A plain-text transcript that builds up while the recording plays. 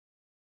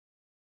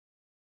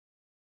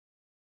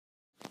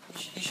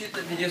shoot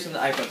the videos on the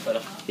iPhone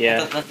pala.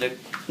 Yeah. Not flip.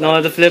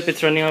 No, the flip,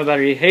 it's running out of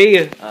battery.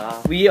 Hey!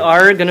 We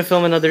are gonna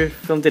film another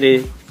film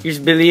today. Here's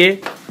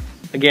Billy,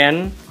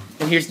 again.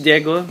 And here's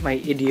Diego, my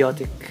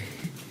idiotic.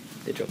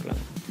 The joke lang.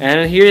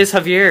 And here is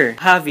Javier.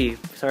 Javi,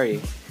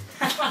 sorry.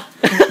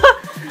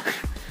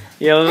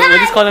 Yeah, we'll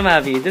just call him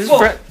Javi. This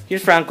is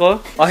here's Franco.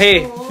 Oh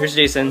hey, here's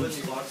Jason.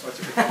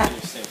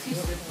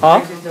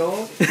 Huh?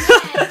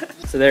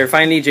 So there,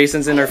 finally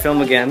Jason's in our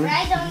film again.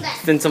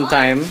 It's been some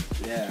time.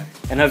 Yeah.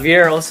 And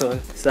Javier also.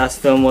 His last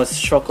film was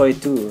Shokoy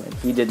 2 and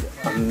he did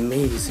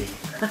amazing.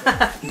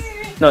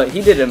 No,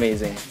 he did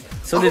amazing.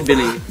 So did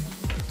Billy.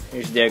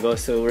 Here's Diego,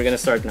 so we're gonna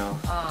start now.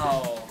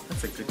 Oh,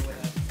 that's a good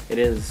cat. It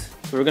is.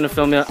 So we're gonna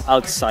film it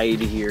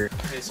outside here.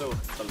 Okay, so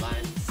the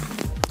lines.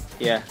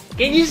 Yeah.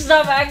 Can you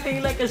stop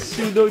acting like a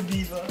pseudo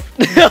diva?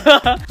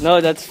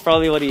 No, that's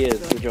probably what he is.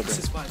 The Joker.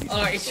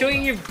 Oh, it's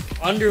showing your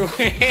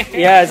underwear.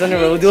 Yeah, it's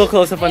underwear. We'll do a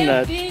close up on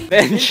that.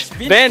 Bench.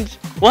 Bench.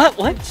 What?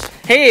 What?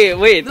 Hey,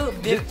 wait. No,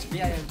 bitch.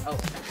 Oh.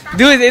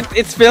 Dude,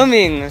 it's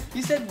filming.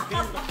 You said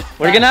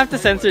We're gonna have to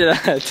censor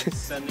that.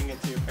 Sending it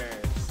to your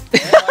parents.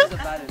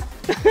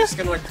 You're just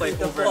gonna like play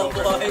over and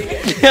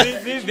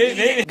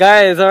over.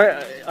 Guys,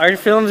 our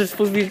films are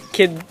supposed to be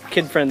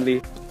kid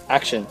friendly.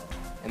 Action.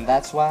 And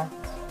that's why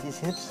these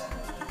hips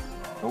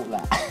don't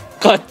lie.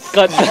 Cut.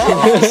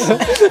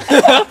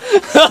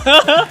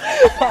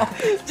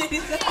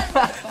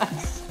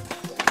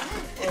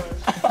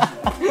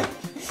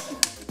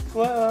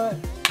 What?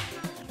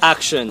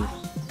 Action.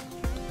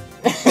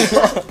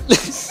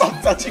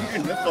 Stop touching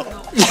your nipple.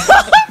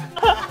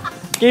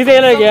 Can you say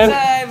it again?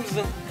 Sometimes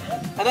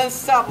an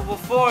unstoppable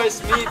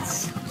force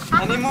meets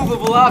an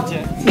immovable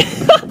object,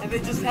 and they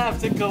just have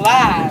to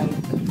collide.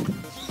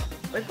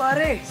 Wait,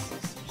 pare.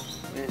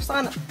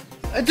 Sana.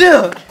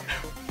 Adieu.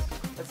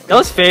 That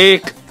was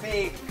fake.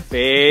 Fake.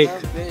 Fake.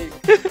 Not fake.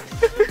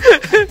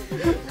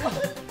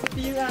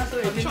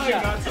 I'm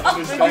trying not to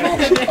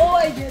understand. Oh,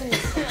 I get it.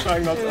 I'm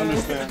trying not to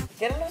understand.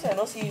 Kailan mo siya,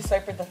 no? Si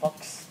Cypher the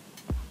Fox.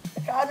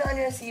 Kaano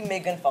niya si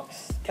Megan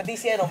Fox? Pati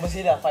si ano,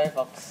 Mozilla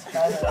Firefox.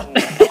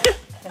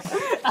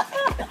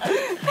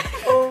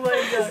 Oh my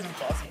god.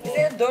 Kasi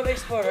yung Door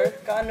Explorer,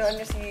 kaano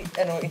si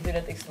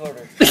Internet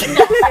Explorer. Kasi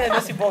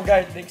si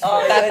Bogart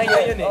Explorer. Tatay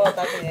niya yun eh. Oo,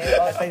 tatay niya yun.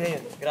 Tatay niya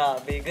yun.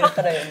 Grabe, ganun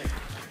pala yun.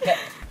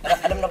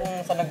 Alam na kung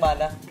saan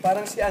nagmana.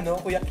 Parang si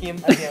Kuya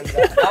Kim Atienza.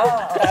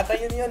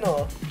 Tatay yun yun,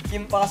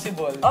 Kim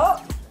Possible.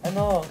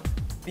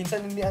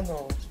 Pinsan yun ni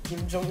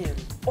Kim Jong-il.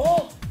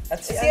 Oh!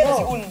 At si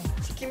Un.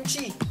 Si Kim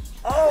Chi.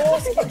 Oo,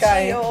 si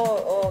Pagkain.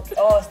 Oo,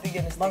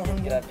 Stigan.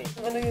 Grabe.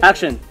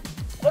 Action.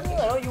 Alam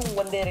niyo yung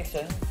One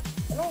Direction?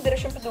 Anong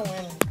direction patungo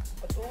yun?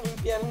 Patungo yung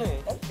piano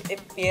eh.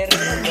 Pierre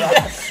yung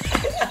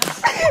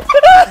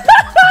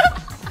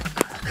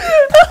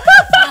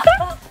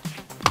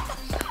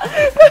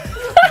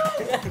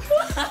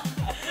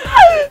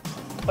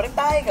Parang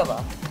tayo ka ba?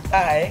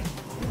 Tayo?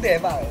 Hindi,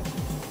 bakit?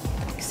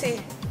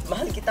 Kasi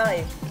mahal kita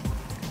eh.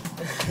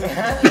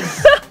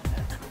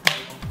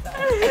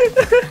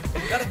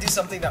 You gotta do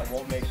something that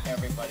won't make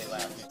everybody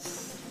laugh.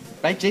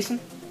 Right, Jason?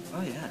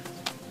 Oh yeah.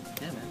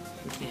 Yeah, man.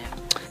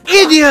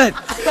 Idiot!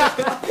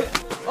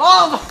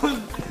 Oh!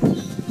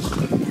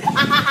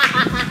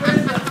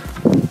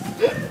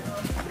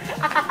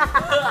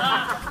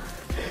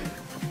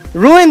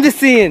 Ruin the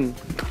scene!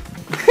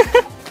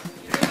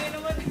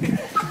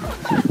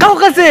 Ikaw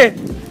kasi!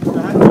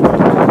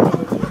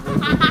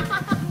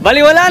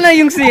 Baliwala na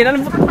yung scene!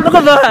 Ano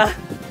ka ba?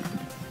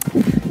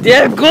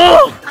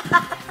 Diego!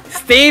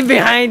 Stay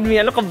behind me!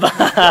 Ano ka ba?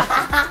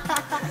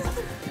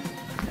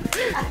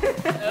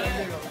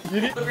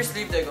 Roll up your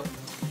sleeve, Diego.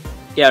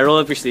 Yeah,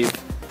 roll up your sleeve.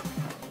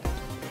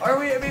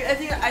 Or I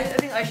think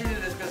I should do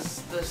this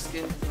because the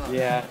skin.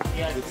 Yeah.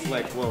 It's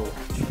like, whoa.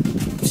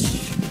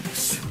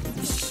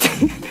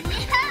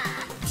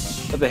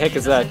 What the heck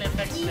is that?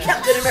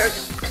 Captain America.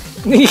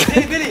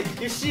 Hey, Billy,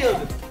 your shield.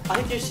 I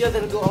think your shield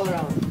will go all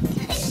around.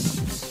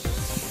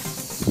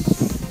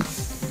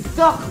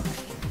 Duck.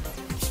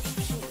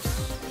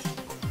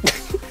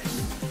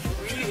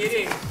 Really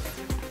hitting.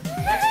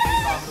 Next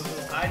is off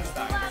of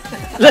Einstein.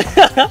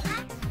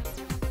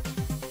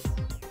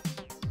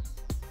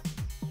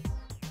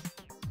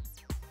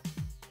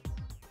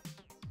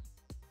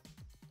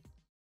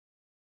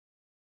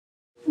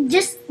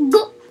 Just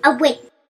go away.